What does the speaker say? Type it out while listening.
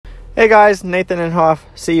Hey guys, Nathan Inhofe,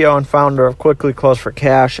 CEO and founder of Quickly Close for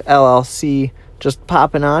Cash, LLC. Just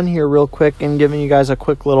popping on here real quick and giving you guys a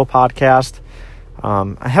quick little podcast.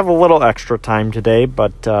 I have a little extra time today,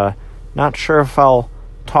 but not sure if I'll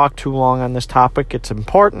talk too long on this topic. It's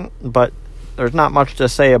important, but there's not much to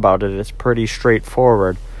say about it. It's pretty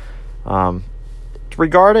straightforward. It's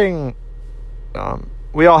regarding,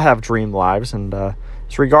 we all have dream lives, and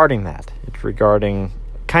it's regarding that. It's regarding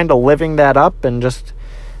kind of living that up and just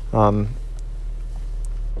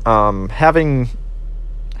having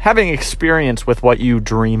experience with what you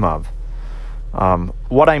dream of.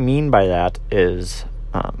 What I mean by that is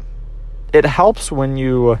it helps when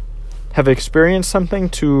you have experienced something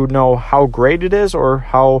to know how great it is or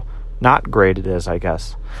how not great it is, I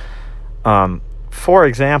guess. For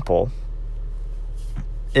example,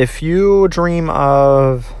 if you dream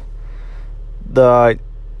of the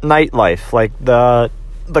nightlife, like the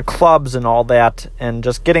clubs and all that, and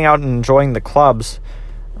just getting out and enjoying the clubs,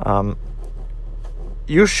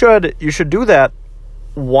 you should do that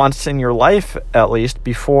once in your life at least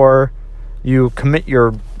before you commit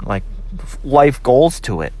your life goals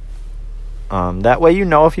to it. That way you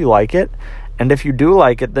know if you like it, and if you do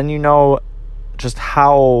like it, then you know just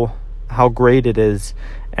how great it is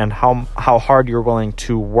and how hard you're willing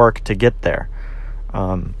to work to get there.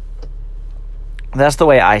 That's the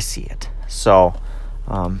way I see it. So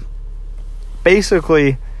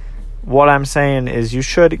basically what I'm saying is you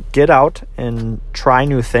should get out and try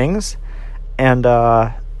new things, and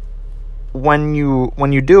when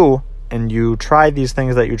you do and you try these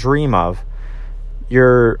things that you dream of,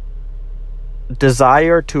 your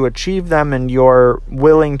desire to achieve them and your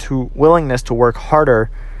willingness to work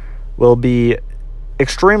harder will be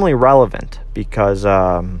extremely relevant, because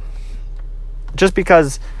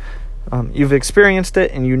you've experienced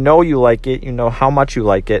it and you know you like it, you know how much you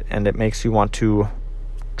like it, and it makes you want to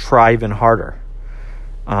try even harder.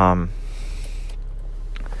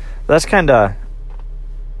 That's kind of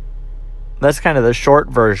the short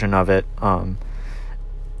version of it.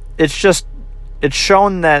 It's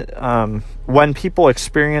shown that when people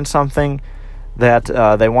experience something that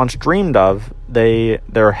they once dreamed of,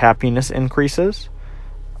 their happiness increases,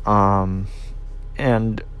 and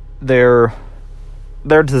their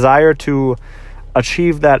desire to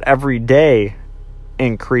achieve that every day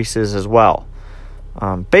increases as well.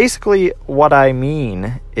 Basically, what I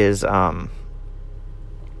mean is,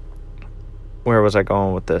 where was I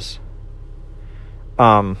going with this?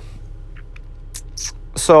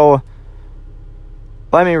 So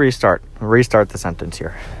let me restart the sentence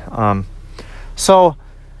here.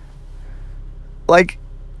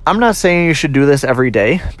 I'm not saying you should do this every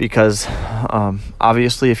day, because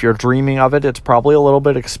obviously if you're dreaming of it, it's probably a little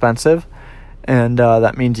bit expensive, and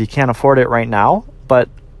that means you can't afford it right now. But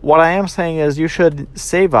what I am saying is you should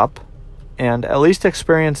save up and at least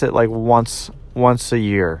experience it once a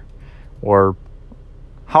year, or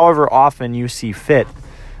however often you see fit,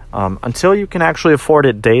 until you can actually afford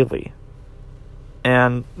it daily.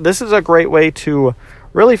 And this is a great way to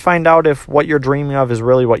really find out if what you're dreaming of is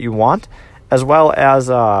really what you want, as well as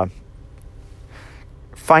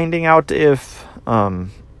finding out if the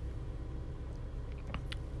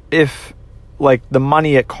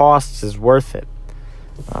money it costs is worth it.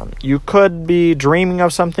 You could be dreaming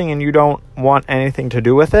of something and you don't want anything to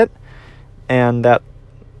do with it, and that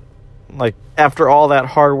after all that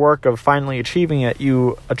hard work of finally achieving it,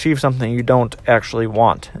 you achieve something you don't actually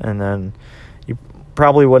want, and then you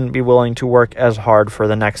probably wouldn't be willing to work as hard for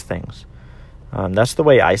the next things. That's the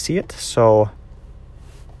way I see it. So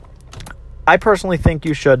I personally think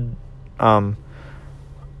you should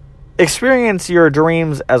experience your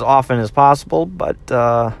dreams as often as possible, but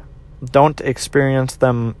don't experience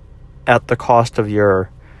them at the cost of your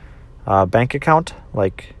bank account.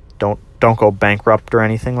 Don't go bankrupt or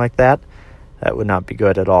anything like that. That would not be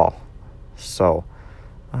good at all. So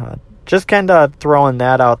just kind of throwing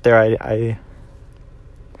that out there. I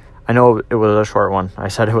know it was a short one. I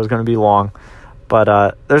said it was going to be long,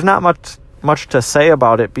 but there's not much to say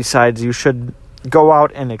about it besides you should go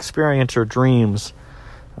out and experience your dreams,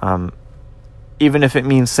 even if it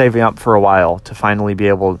means saving up for a while to finally be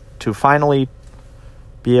able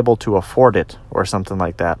to afford it or something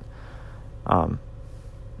like that. I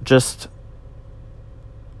guess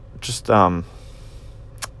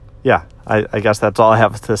that's all I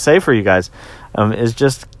have to say for you guys, is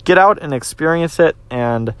just get out and experience it,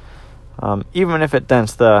 and even if it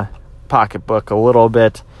dents the pocketbook a little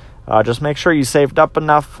bit, just make sure you saved up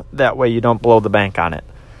enough, that way you don't blow the bank on it.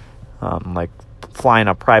 Flying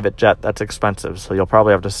a private jet, that's expensive, so you'll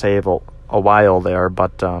probably have to save a while there,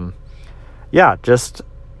 but just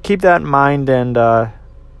keep that in mind and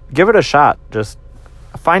give it a shot. Just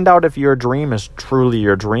find out if your dream is truly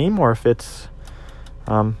your dream or if it's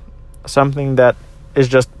something that is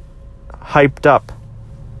just hyped up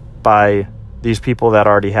by these people that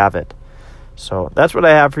already have it. So that's what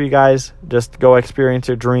I have for you guys. Just go experience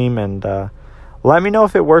your dream and let me know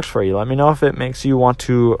if it works for you. Let me know if it makes you want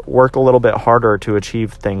to work a little bit harder to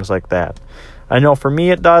achieve things like that. I know for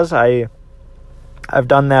me it does. I've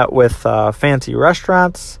done that with fancy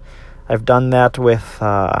restaurants. I've done that with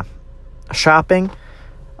shopping.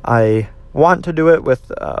 I want to do it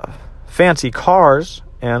with fancy cars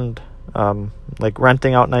and like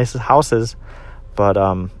renting out nice houses.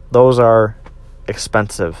 But those are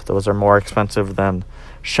expensive. Those are more expensive than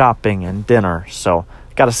shopping and dinner. So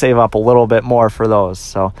got to save up a little bit more for those.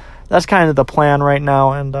 So that's kind of the plan right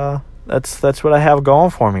now, and that's what I have going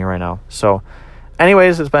for me right now. So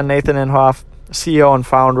anyways, it's been Nathan Inhofe, CEO and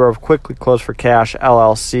founder of Quickly Close for Cash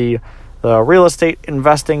LLC, the real estate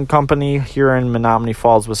investing company here in Menominee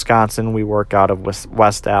Falls, Wisconsin. We work out of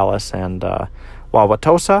West Allis and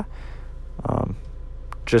Wauwatosa.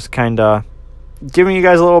 Just kind of giving you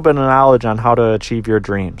guys a little bit of knowledge on how to achieve your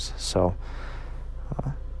dreams. So,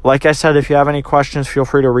 like I said, if you have any questions, feel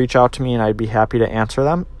free to reach out to me and I'd be happy to answer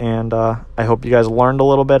them. And I hope you guys learned a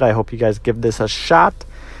little bit. I hope you guys give this a shot.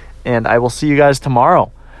 And I will see you guys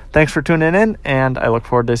tomorrow. Thanks for tuning in, and I look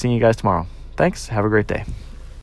forward to seeing you guys tomorrow. Thanks. Have a great day.